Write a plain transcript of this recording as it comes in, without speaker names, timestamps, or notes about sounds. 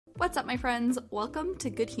What's up, my friends? Welcome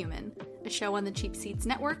to Good Human, a show on the Cheap Seats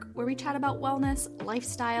Network where we chat about wellness,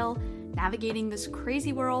 lifestyle, navigating this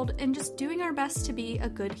crazy world, and just doing our best to be a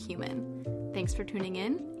good human. Thanks for tuning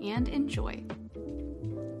in and enjoy.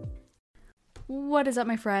 What is up,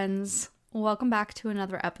 my friends? Welcome back to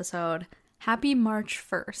another episode. Happy March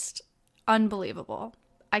 1st. Unbelievable.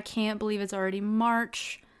 I can't believe it's already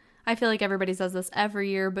March. I feel like everybody says this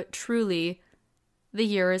every year, but truly, the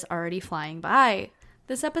year is already flying by.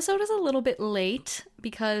 This episode is a little bit late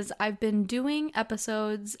because I've been doing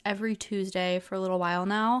episodes every Tuesday for a little while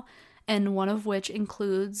now, and one of which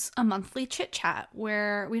includes a monthly chit chat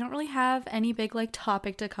where we don't really have any big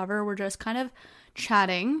topic to cover. We're just kind of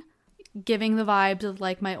chatting, giving the vibes of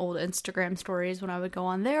my old Instagram stories when I would go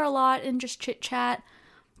on there a lot and just chit chat.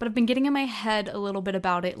 But I've been getting in my head a little bit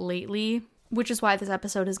about it lately, which is why this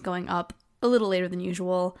episode is going up a little later than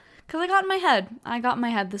usual, because I got in my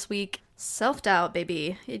head this week. Self-doubt,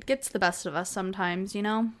 baby. It gets the best of us sometimes, you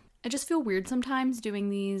know? I just feel weird sometimes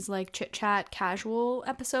doing these chit-chat casual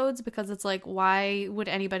episodes because it's why would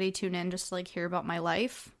anybody tune in just to hear about my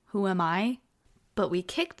life? Who am I? But we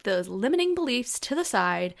kicked those limiting beliefs to the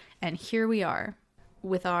side, and here we are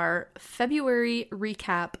with our February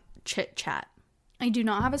recap chit-chat. I do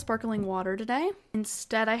not have a sparkling water today.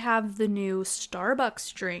 Instead, I have the new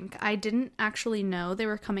Starbucks drink. I didn't actually know they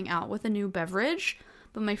were coming out with a new beverage,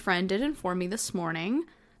 but my friend did inform me this morning.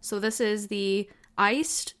 So this is the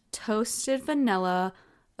iced toasted vanilla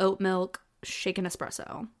oat milk shaken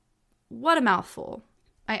espresso. What a mouthful.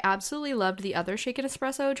 I absolutely loved the other shaken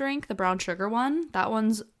espresso drink, the brown sugar one. That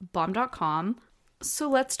one's bomb.com. So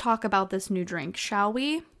let's talk about this new drink, shall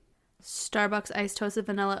we? Starbucks iced toasted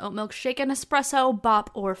vanilla oat milk shaken espresso, bop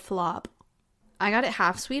or flop. I got it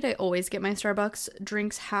half sweet. I always get my Starbucks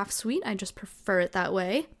drinks half sweet. I just prefer it that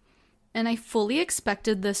way. And I fully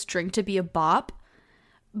expected this drink to be a bop,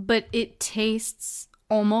 but it tastes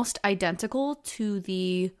almost identical to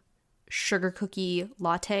the sugar cookie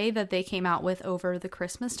latte that they came out with over the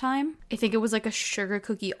Christmas time. I think it was a sugar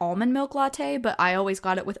cookie almond milk latte, but I always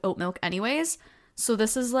got it with oat milk anyways. So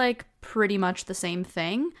this is pretty much the same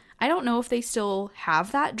thing. I don't know if they still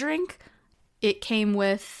have that drink. It came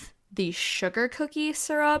with the sugar cookie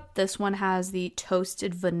syrup. This one has the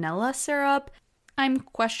toasted vanilla syrup. I'm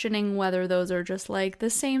questioning whether those are just the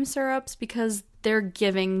same syrups because they're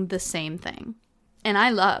giving the same thing. And I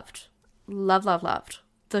loved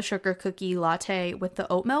the sugar cookie latte with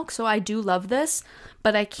the oat milk. So I do love this,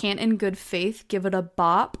 but I can't in good faith give it a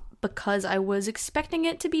bop because I was expecting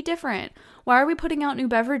it to be different. Why are we putting out new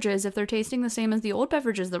beverages if they're tasting the same as the old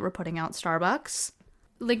beverages that we're putting out, Starbucks?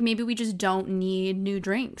 Maybe we just don't need new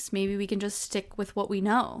drinks. Maybe we can just stick with what we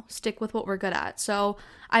know, stick with what we're good at. So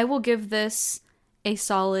I will give this a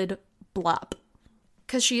solid blop.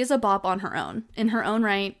 Because she is a bop on her own. In her own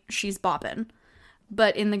right, she's bopping.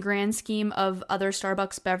 But in the grand scheme of other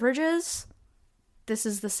Starbucks beverages, this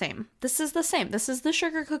is the same. This is the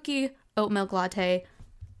sugar cookie oat milk latte.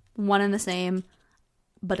 One and the same,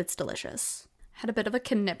 but it's delicious. Had a bit of a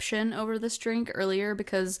conniption over this drink earlier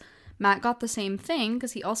because Matt got the same thing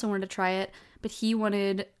because he also wanted to try it, but he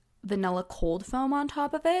wanted vanilla cold foam on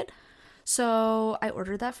top of it. So I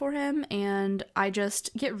ordered that for him, and I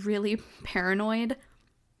just get really paranoid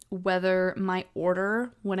whether my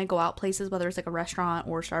order, when I go out places, whether it's a restaurant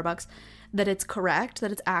or Starbucks, that it's correct,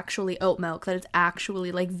 that it's actually oat milk, that it's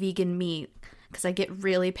actually vegan meat, because I get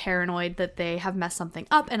really paranoid that they have messed something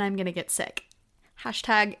up and I'm gonna get sick.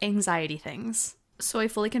 Hashtag anxiety things. So I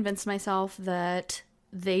fully convinced myself that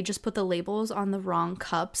they just put the labels on the wrong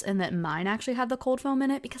cups and that mine actually had the cold foam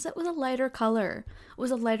in it because it was a lighter color. It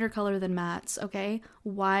was a lighter color than Matt's, okay?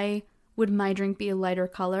 Why would my drink be a lighter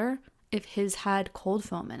color if his had cold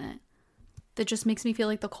foam in it? That just makes me feel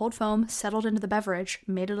like the cold foam settled into the beverage,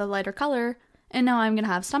 made it a lighter color, and now I'm gonna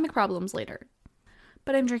have stomach problems later.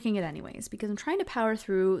 But I'm drinking it anyways because I'm trying to power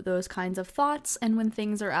through those kinds of thoughts, and when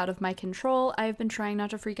things are out of my control, I've been trying not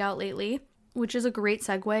to freak out lately. Which is a great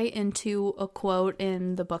segue into a quote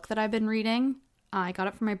in the book that I've been reading. I got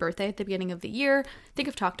it for my birthday at the beginning of the year. I think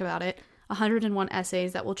I've talked about it. 101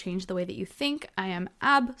 Essays That Will Change the Way That You Think. I am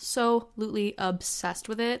absolutely obsessed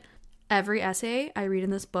with it. Every essay I read in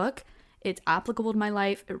this book, it's applicable to my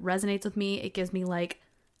life. It resonates with me. It gives me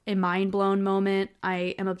a mind-blown moment.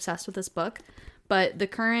 I am obsessed with this book. But the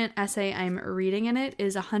current essay I'm reading in it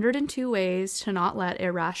is 102 Ways to Not Let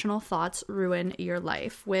Irrational Thoughts Ruin Your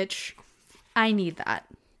Life, which I need that.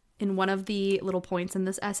 And one of the little points in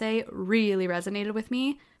this essay really resonated with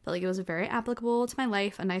me. Felt like it was very applicable to my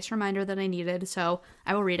life, a nice reminder that I needed, so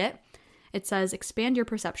I will read it. It says, expand your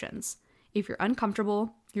perceptions. If you're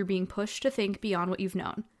uncomfortable, you're being pushed to think beyond what you've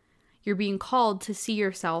known. you're being called to see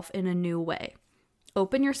yourself in a new way.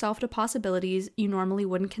 Open yourself to possibilities you normally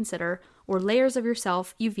wouldn't consider or layers of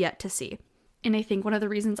yourself you've yet to see. And I think one of the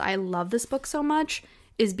reasons I love this book so much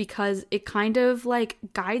is because it kind of like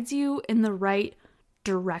guides you in the right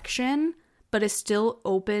direction, but is still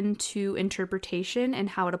open to interpretation and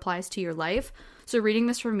how it applies to your life. So reading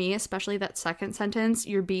this for me, especially that second sentence,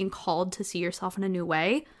 you're being called to see yourself in a new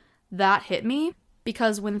way, that hit me.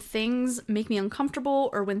 Because when things make me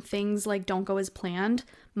uncomfortable or when things like don't go as planned,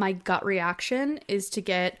 my gut reaction is to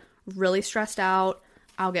get really stressed out.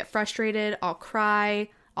 I'll get frustrated, I'll cry,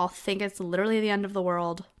 I'll think it's literally the end of the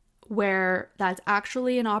world, where that's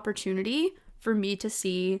actually an opportunity for me to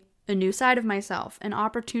see a new side of myself, an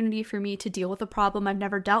opportunity for me to deal with a problem I've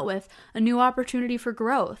never dealt with, a new opportunity for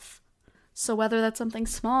growth. So whether that's something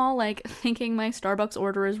small, like thinking my Starbucks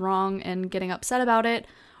order is wrong and getting upset about it,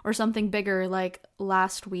 or something bigger, like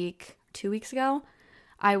last week, 2 weeks ago,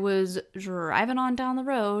 I was driving on down the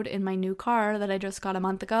road in my new car that I just got a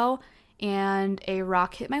month ago, and a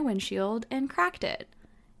rock hit my windshield and cracked it.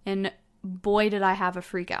 And boy, did I have a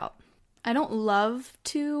freak out. I don't love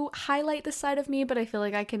to highlight this side of me, but I feel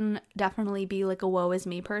like I can definitely be like a woe is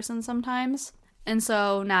me person sometimes. And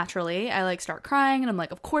so naturally, I like start crying and I'm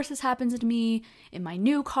like, of course this happens to me in my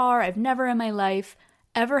new car. I've never in my life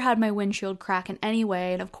ever had my windshield crack in any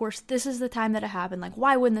way. And of course, this is the time that it happened. Like,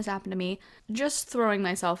 why wouldn't this happen to me? Just throwing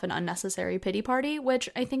myself an unnecessary pity party, which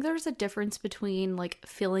I think there's a difference between like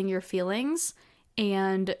feeling your feelings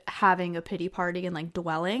and having a pity party and like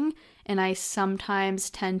dwelling. And I sometimes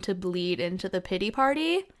tend to bleed into the pity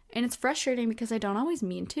party. And it's frustrating because I don't always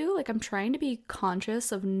mean to. Like, I'm trying to be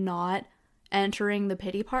conscious of not entering the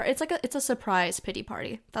pity part. It's a surprise pity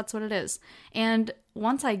party. That's what it is. And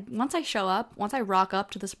once I show up, once I rock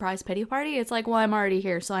up to the surprise pity party, it's like, well, I'm already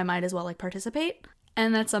here, so I might as well like participate.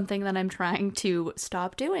 And that's something that I'm trying to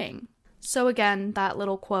stop doing. So again, that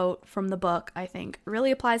little quote from the book, I think,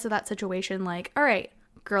 really applies to that situation. Like, all right,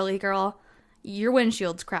 girly girl, your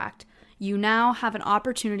windshield's cracked. You now have an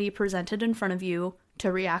opportunity presented in front of you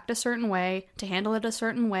to react a certain way, to handle it a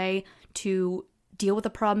certain way, to deal with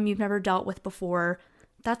a problem you've never dealt with before.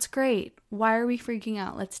 That's great. Why are we freaking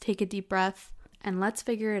out? Let's take a deep breath and let's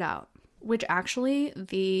figure it out. Which actually,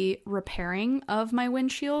 the repairing of my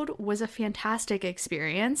windshield was a fantastic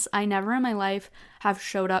experience. I never in my life have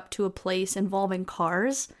showed up to a place involving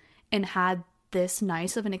cars and had this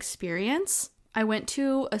nice of an experience. I went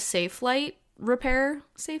to a Safe Light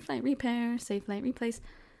replace,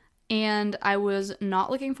 and I was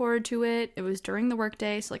not looking forward to it. It was during the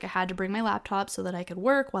workday, so like I had to bring my laptop so that I could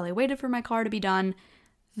work while I waited for my car to be done.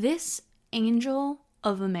 This angel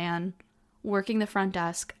of a man working the front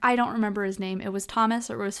desk, I don't remember his name. It was Thomas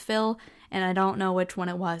or it was Phil, and I don't know which one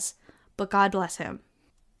it was, but God bless him.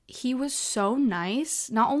 He was so nice,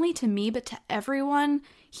 not only to me, but to everyone.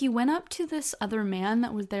 He went up to this other man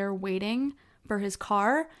that was there waiting for his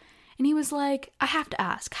car, and he was like, I have to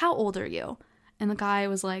ask, how old are you? And the guy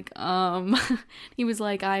was like, he was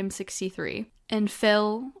like, I'm 63. And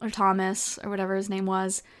Phil, or Thomas, or whatever his name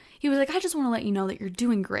was, he was like, I just want to let you know that you're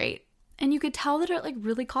doing great. And you could tell that it like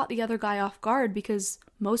really caught the other guy off guard because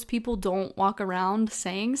most people don't walk around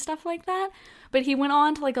saying stuff like that. But he went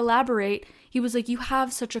on to like elaborate. He was like, you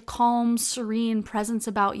have such a calm, serene presence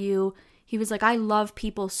about you. He was like, I love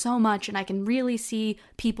people so much and I can really see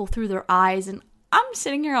people through their eyes. And I'm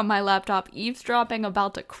sitting here on my laptop eavesdropping,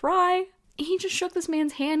 about to cry. He just shook this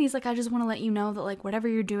man's hand. He's like, I just want to let you know that like whatever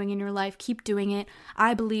you're doing in your life, keep doing it.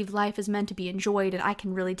 I believe life is meant to be enjoyed and I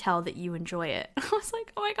can really tell that you enjoy it. I was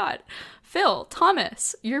like, oh my God, Phil,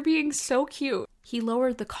 Thomas, you're being so cute. He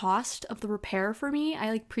lowered the cost of the repair for me. I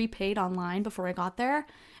like prepaid online before I got there. And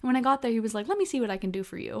when I got there, he was like, let me see what I can do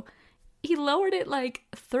for you. He lowered it like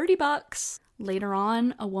 $30. Later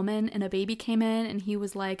on, a woman and a baby came in and he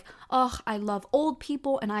was like, oh, I love old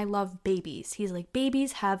people and I love babies. He's like,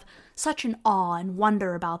 babies have such an awe and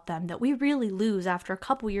wonder about them that we really lose after a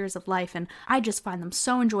couple years of life, and I just find them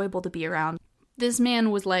so enjoyable to be around. This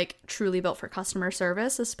man was like truly built for customer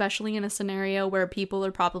service, especially in a scenario where people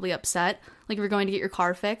are probably upset. Like if you're going to get your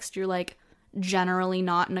car fixed, you're like generally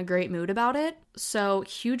not in a great mood about it. So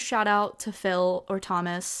huge shout out to Phil or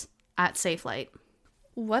Thomas at SafeLight.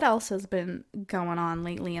 What else has been going on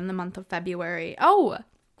lately in the month of February? Oh,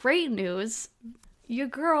 great news. Your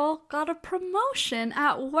girl got a promotion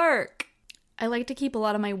at work. I like to keep a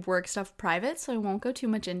lot of my work stuff private, so I won't go too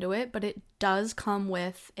much into it, but it does come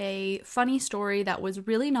with a funny story that was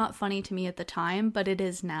really not funny to me at the time, but it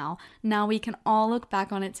is now. Now we can all look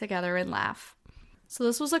back on it together and laugh. So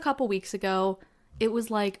this was a couple weeks ago. It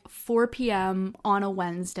was like 4 p.m. on a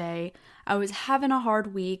Wednesday. I was having a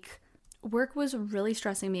hard week. Work was really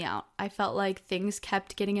stressing me out. I felt like things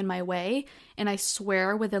kept getting in my way, and I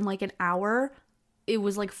swear within like an hour, it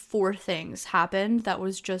was like 4 things happened that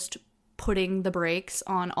was just putting the brakes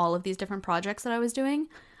on all of these different projects that I was doing.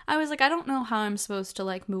 I was like, I don't know how I'm supposed to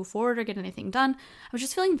like move forward or get anything done. I was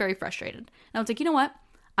just feeling very frustrated. And I was like, you know what?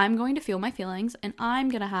 I'm going to feel my feelings and I'm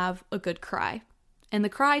going to have a good cry. And the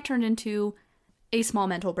cry turned into a small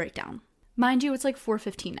mental breakdown. Mind you, it's like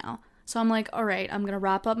 4:15 now. So I'm like, all right, I'm going to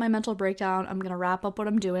wrap up my mental breakdown. I'm going to wrap up what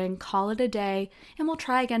I'm doing, call it a day, and we'll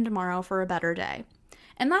try again tomorrow for a better day.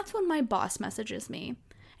 And that's when my boss messages me. And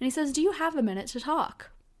he says, do you have a minute to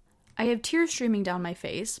talk? I have tears streaming down my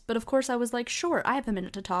face, but of course I was like, sure, I have a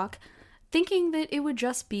minute to talk, thinking that it would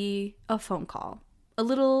just be a phone call, a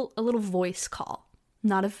little voice call,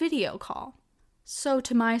 not a video call. So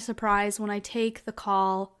to my surprise, when I take the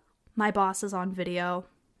call, my boss is on video.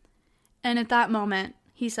 And at that moment,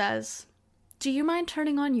 he says, do you mind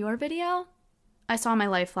turning on your video? I saw my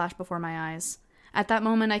life flash before my eyes. At that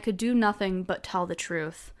moment, I could do nothing but tell the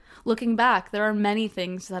truth. Looking back, there are many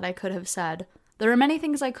things that I could have said. There are many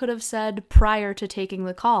things I could have said prior to taking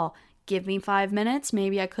the call. Give me 5 minutes,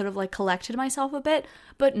 maybe I could have like collected myself a bit,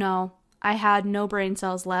 but no, I had no brain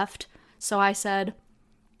cells left. So I said,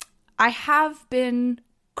 I have been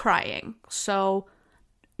crying, so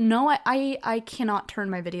no, I cannot turn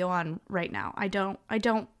my video on right now. I don't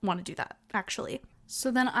want to do that, actually. So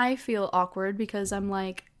then I feel awkward because I'm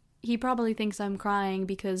like, he probably thinks I'm crying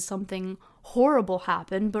because something horrible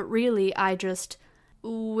happened, but really I just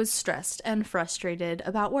was stressed and frustrated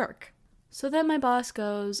about work. So then my boss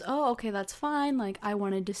goes, oh, okay, that's fine. Like, I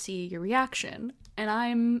wanted to see your reaction. And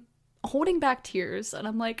I'm holding back tears and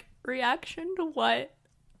I'm like, reaction to what?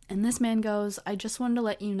 And this man goes, I just wanted to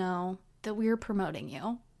let you know that we're promoting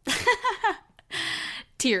you.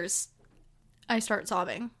 Tears. I start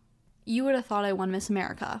sobbing. You would have thought I won Miss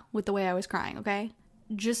America with the way I was crying, okay?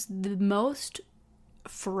 Just the most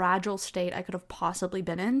fragile state I could have possibly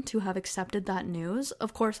been in to have accepted that news.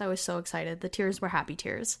 Of course, I was so excited. The tears were happy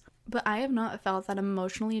tears. But I have not felt that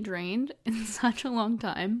emotionally drained in such a long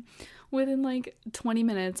time. Within like 20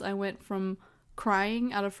 minutes, I went from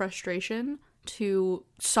crying out of frustration to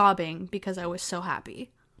sobbing because I was so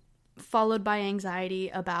happy. Followed by anxiety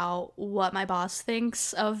about what my boss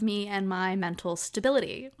thinks of me and my mental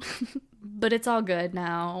stability. But it's all good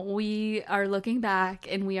now. We are looking back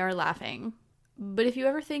and we are laughing. But if you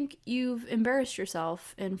ever think you've embarrassed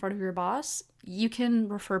yourself in front of your boss, you can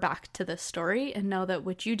refer back to this story and know that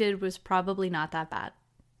what you did was probably not that bad.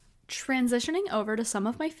 Transitioning over to some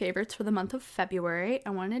of my favorites for the month of February, I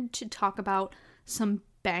wanted to talk about some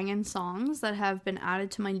bangin' songs that have been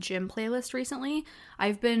added to my gym playlist recently.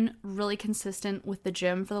 I've been really consistent with the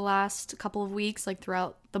gym for the last couple of weeks, like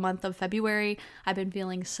throughout the month of February. I've been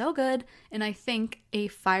feeling so good, and I think a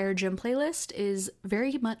fire gym playlist is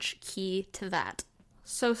very much key to that.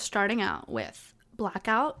 So starting out with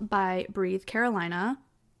Blackout by Breathe Carolina,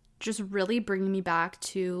 just really bringing me back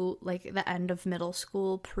to like the end of middle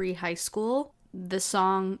school, pre-high school. The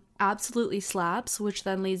song absolutely slaps, which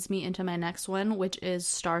then leads me into my next one, which is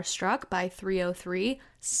Starstruck by 303.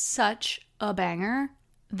 Such a banger.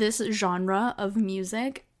 This genre of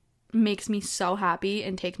music makes me so happy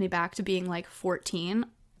and takes me back to being like 14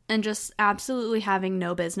 and just absolutely having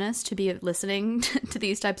no business to be listening to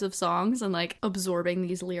these types of songs and like absorbing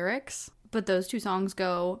these lyrics. But those two songs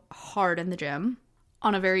go hard in the gym.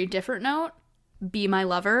 On a very different note, Be My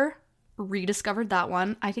Lover, rediscovered that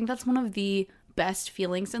one. I think that's one of the best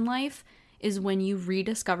feelings in life is when you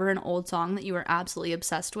rediscover an old song that you were absolutely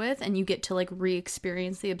obsessed with and you get to like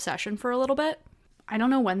re-experience the obsession for a little bit. I don't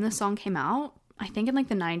know when this song came out. I think in like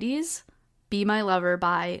the 90s. Be My Lover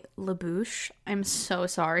by LaBouche. I'm so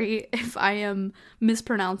sorry if I am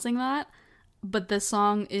mispronouncing that, but this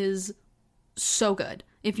song is so good.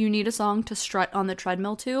 If you need a song to strut on the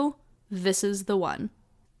treadmill to, this is the one.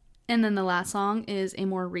 And then the last song is a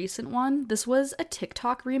more recent one. This was a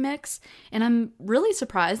TikTok remix, and I'm really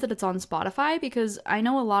surprised that it's on Spotify because I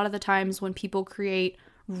know a lot of the times when people create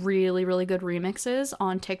really, really good remixes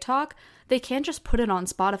on TikTok, they can't just put it on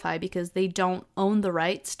Spotify because they don't own the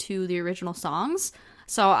rights to the original songs.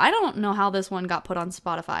 So I don't know how this one got put on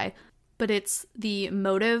Spotify, but it's the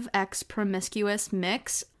Motive X Promiscuous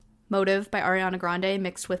mix. Motive by Ariana Grande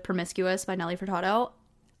mixed with Promiscuous by Nelly Furtado.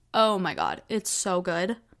 Oh my god, it's so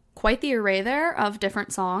good. Quite the array there of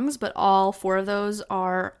different songs, but all 4 of those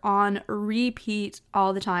are on repeat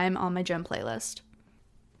all the time on my gym playlist.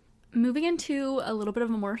 Moving into a little bit of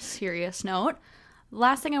a more serious note,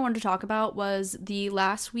 last thing I wanted to talk about was the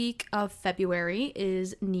last week of February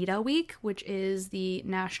is NEDA week, which is the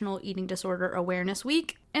National Eating Disorder Awareness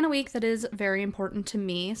Week. in a week that is very important to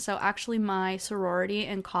me. So actually my sorority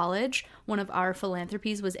in college, one of our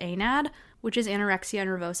philanthropies was NEDA, which is anorexia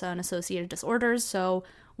nervosa and associated disorders. So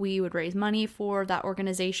we would raise money for that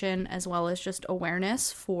organization as well as just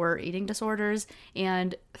awareness for eating disorders.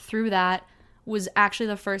 And through that was actually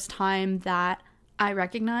the first time that I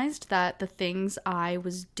recognized that the things I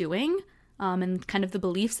was doing and kind of the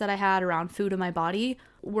beliefs that I had around food in my body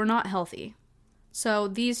were not healthy. So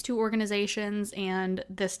these two organizations and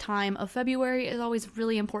this time of February is always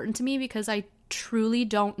really important to me because I truly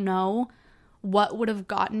don't know what would have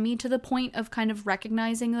gotten me to the point of kind of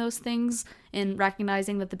recognizing those things and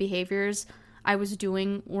recognizing that the behaviors I was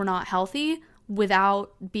doing were not healthy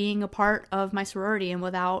without being a part of my sorority and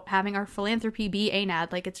without having our philanthropy be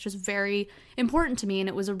NEDA. Like, it's just very important to me, and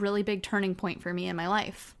it was a really big turning point for me in my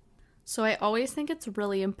life. So I always think it's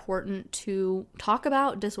really important to talk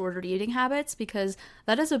about disordered eating habits because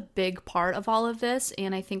that is a big part of all of this.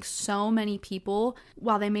 And I think so many people,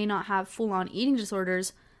 while they may not have full-on eating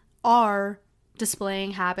disorders, are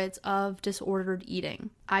displaying habits of disordered eating.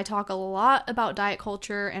 I talk a lot about diet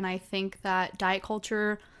culture, and I think that diet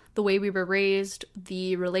culture, the way we were raised,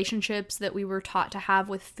 the relationships that we were taught to have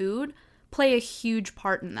with food, play a huge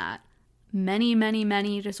part in that.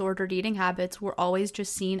 Many disordered eating habits were always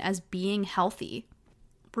just seen as being healthy.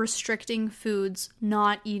 Restricting foods,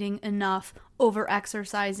 not eating enough,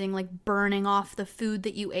 over-exercising, like burning off the food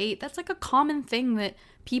that you ate. That's like a common thing that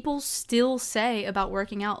people still say about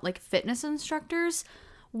working out. Like fitness instructors,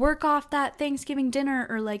 work off that Thanksgiving dinner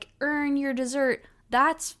or like earn your dessert.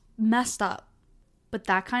 That's messed up. But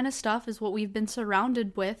that kind of stuff is what we've been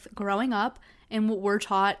surrounded with growing up and what we're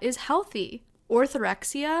taught is healthy.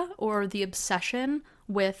 Orthorexia, or the obsession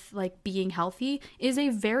with like being healthy, is a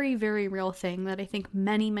very real thing that I think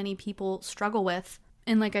many people struggle with.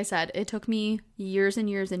 And like I said, it took me years and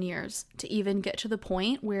years to even get to the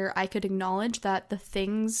point where I could acknowledge that the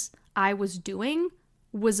things I was doing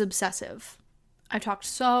was obsessive. I talked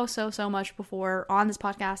so much before on this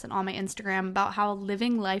podcast and on my Instagram about how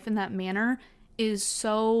living life in that manner is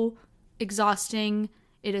so exhausting.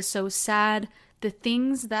 It is so sad. The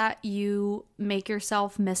things that you make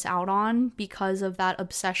yourself miss out on because of that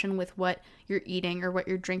obsession with what you're eating or what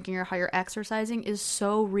you're drinking or how you're exercising is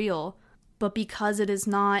so real. But because it is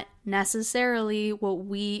not necessarily what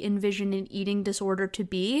we envision an eating disorder to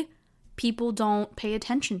be, people don't pay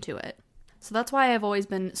attention to it. So that's why I've always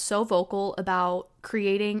been so vocal about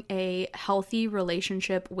creating a healthy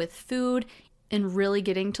relationship with food and really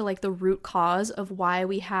getting to like the root cause of why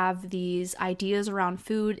we have these ideas around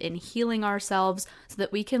food and healing ourselves so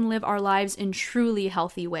that we can live our lives in truly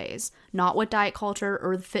healthy ways. Not what diet culture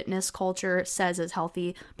or fitness culture says is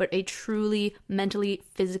healthy, but a truly mentally,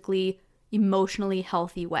 physically, emotionally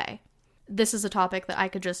healthy way. This is a topic that I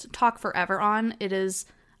could just talk forever on. It is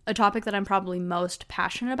a topic that I'm probably most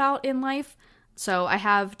passionate about in life. So I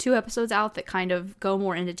have 2 episodes out that kind of go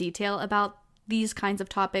more into detail about these kinds of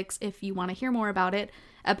topics if you want to hear more about it.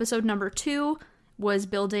 Episode number 2 was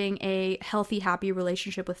building a healthy, happy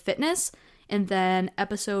relationship with fitness. And then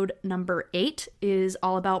episode number 8 is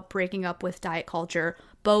all about breaking up with diet culture.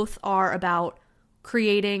 Both are about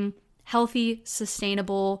creating healthy,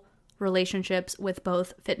 sustainable relationships with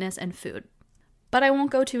both fitness and food. But I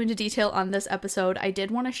won't go too into detail on this episode. I did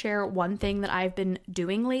want to share one thing that I've been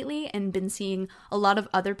doing lately and been seeing a lot of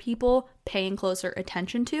other people paying closer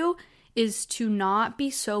attention to is to not be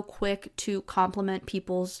so quick to compliment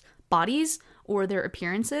people's bodies or their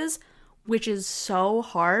appearances, which is so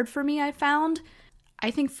hard for me, I found.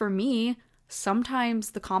 I think for me,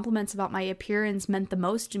 sometimes the compliments about my appearance meant the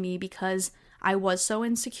most to me because I was so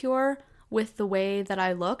insecure with the way that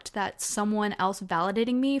I looked that someone else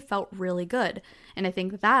validating me felt really good. And I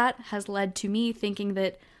think that has led to me thinking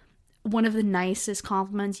that one of the nicest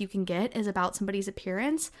compliments you can get is about somebody's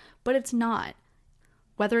appearance, but it's not.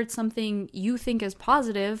 Whether it's something you think is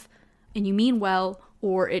positive and you mean well,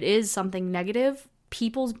 or it is something negative,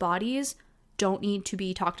 people's bodies don't need to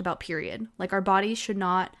be talked about, period. Like, our bodies should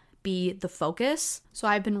not be the focus. So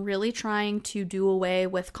I've been really trying to do away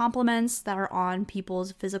with compliments that are on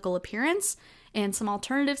people's physical appearance, and some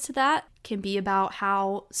alternatives to that can be about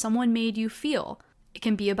how someone made you feel. It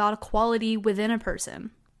can be about a quality within a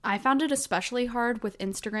person. I found it especially hard with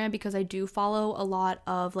Instagram because I do follow a lot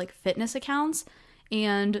of like fitness accounts,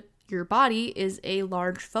 and your body is a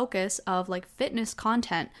large focus of like fitness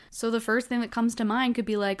content. So the first thing that comes to mind could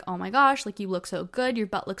be like, oh my gosh, like you look so good, your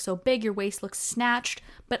butt looks so big, your waist looks snatched.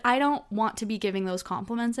 But I don't want to be giving those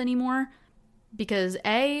compliments anymore because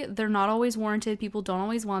A, they're not always warranted. People don't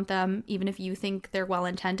always want them, even if you think they're well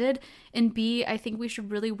intended. And B, I think we should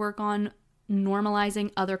really work on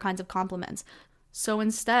normalizing other kinds of compliments. So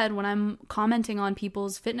instead, when I'm commenting on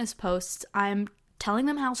people's fitness posts, I'm telling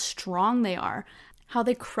them how strong they are, how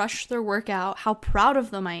they crushed their workout, how proud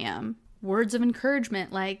of them I am. Words of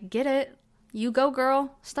encouragement like, get it, you go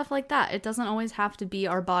girl, stuff like that. It doesn't always have to be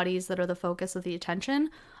our bodies that are the focus of the attention.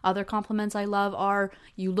 Other compliments I love are,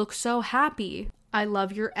 you look so happy, I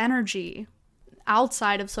love your energy.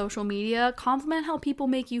 Outside of social media, compliment how people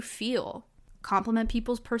make you feel. Compliment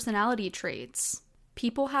people's personality traits.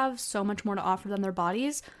 People have so much more to offer than their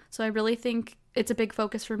bodies, so I really think it's a big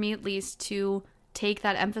focus for me at least to take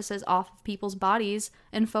that emphasis off of people's bodies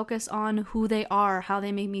and focus on who they are, how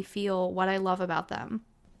they make me feel, what I love about them.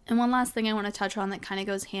 And one last thing I want to touch on that kind of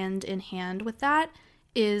goes hand in hand with that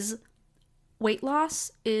is weight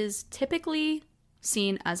loss is typically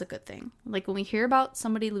seen as a good thing. Like when we hear about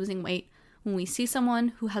somebody losing weight, when we see someone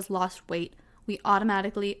who has lost weight, we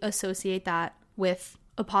automatically associate that with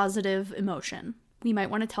a positive emotion. We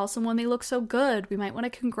might want to tell someone they look so good. We might want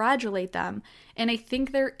to congratulate them. And I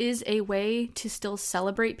think there is a way to still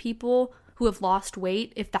celebrate people who have lost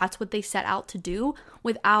weight if that's what they set out to do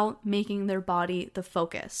without making their body the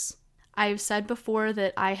focus. I've said before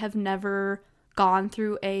that I have never gone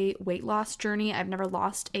through a weight loss journey. I've never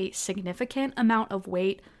lost a significant amount of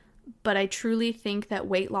weight, but I truly think that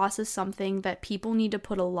weight loss is something that people need to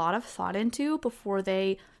put a lot of thought into before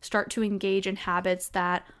they start to engage in habits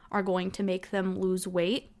that are going to make them lose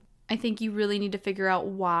weight. I think you really need to figure out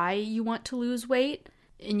why you want to lose weight,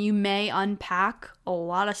 and you may unpack a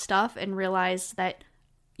lot of stuff and realize that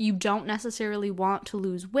you don't necessarily want to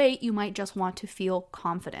lose weight, you might just want to feel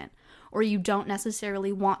confident. Or you don't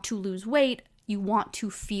necessarily want to lose weight, you want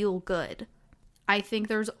to feel good. I think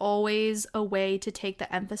there's always a way to take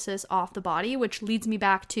the emphasis off the body, which leads me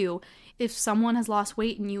back to if someone has lost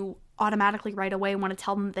weight and you automatically right away want to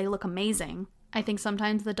tell them that they look amazing, I think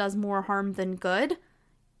sometimes that does more harm than good.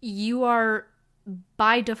 You are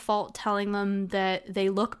by default telling them that they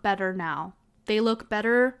look better now. They look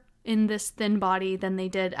better in this thin body than they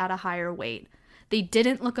did at a higher weight. They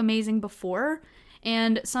didn't look amazing before,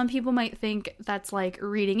 and some people might think that's like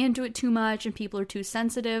reading into it too much and people are too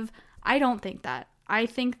sensitive. I don't think that. I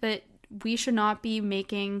think that we should not be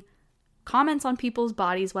making comments on people's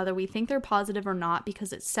bodies, whether we think they're positive or not,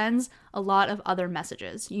 because it sends a lot of other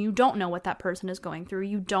messages. You don't know what that person is going through.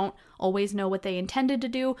 You don't always know what they intended to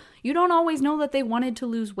do. You don't always know that they wanted to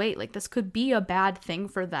lose weight. Like, this could be a bad thing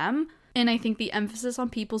for them. And I think the emphasis on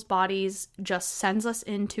people's bodies just sends us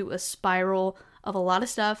into a spiral of a lot of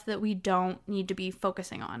stuff that we don't need to be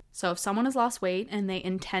focusing on. So if someone has lost weight and they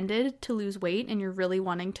intended to lose weight and you're really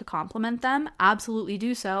wanting to compliment them, absolutely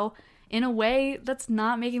do so in a way that's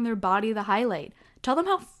not making their body the highlight. Tell them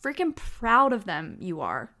how freaking proud of them you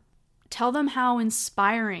are. Tell them how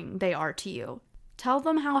inspiring they are to you. Tell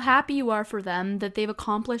them how happy you are for them that they've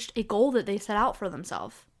accomplished a goal that they set out for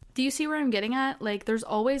themselves. Do you see where I'm getting at? Like, there's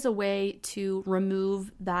always a way to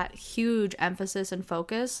remove that huge emphasis and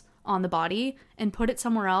focus on the body and put it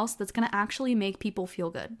somewhere else that's going to actually make people feel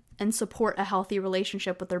good and support a healthy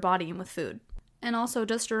relationship with their body and with food. And also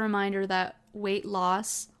just a reminder that weight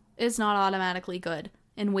loss is not automatically good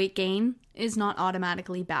and weight gain is not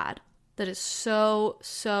automatically bad. That is so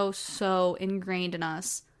ingrained in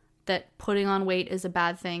us that putting on weight is a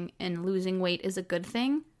bad thing and losing weight is a good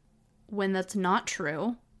thing, when that's not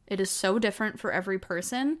true. It is so different for every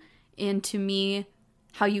person, and to me,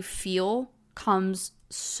 how you feel comes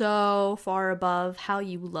so far above how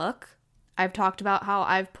you look. I've talked about how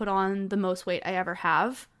I've put on the most weight I ever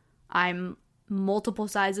have. I'm multiple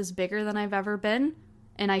sizes bigger than I've ever been,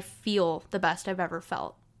 and I feel the best I've ever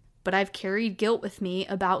felt. But I've carried guilt with me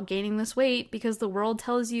about gaining this weight because the world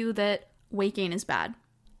tells you that weight gain is bad.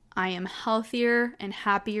 I am healthier and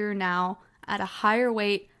happier now at a higher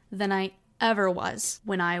weight than I ever was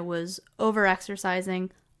when I was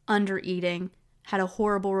over-exercising, under-eating, had a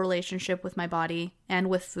horrible relationship with my body and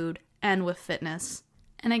with food and with fitness.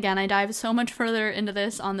 And again, I dive so much further into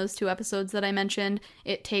this on those 2 episodes that I mentioned.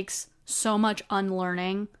 It takes so much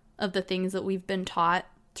unlearning of the things that we've been taught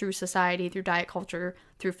through society, through diet culture,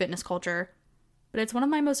 through fitness culture. But it's one of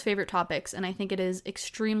my most favorite topics, and I think it is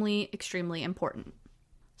extremely important.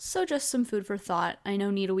 So just some food for thought. I know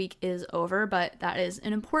NEDA week is over, but that is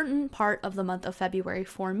an important part of the month of February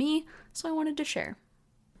for me, so I wanted to share.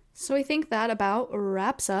 So I think that about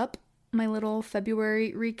wraps up my little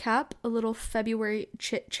February recap, a little February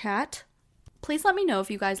chit chat. Please let me know if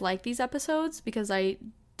you guys like these episodes, because I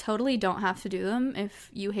totally don't have to do them if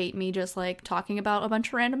you hate me just like talking about a bunch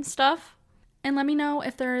of random stuff. And let me know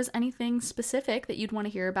if there is anything specific that you'd want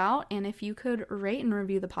to hear about, and if you could rate and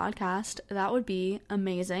review the podcast, that would be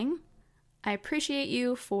amazing. I appreciate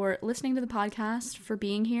you for listening to the podcast, for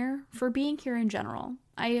being here in general.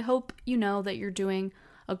 I hope you know that you're doing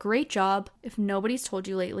a great job. If nobody's told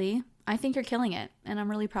you lately, I think you're killing it, and I'm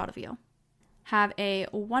really proud of you. Have a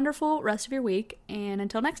wonderful rest of your week, and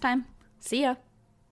until next time, see ya!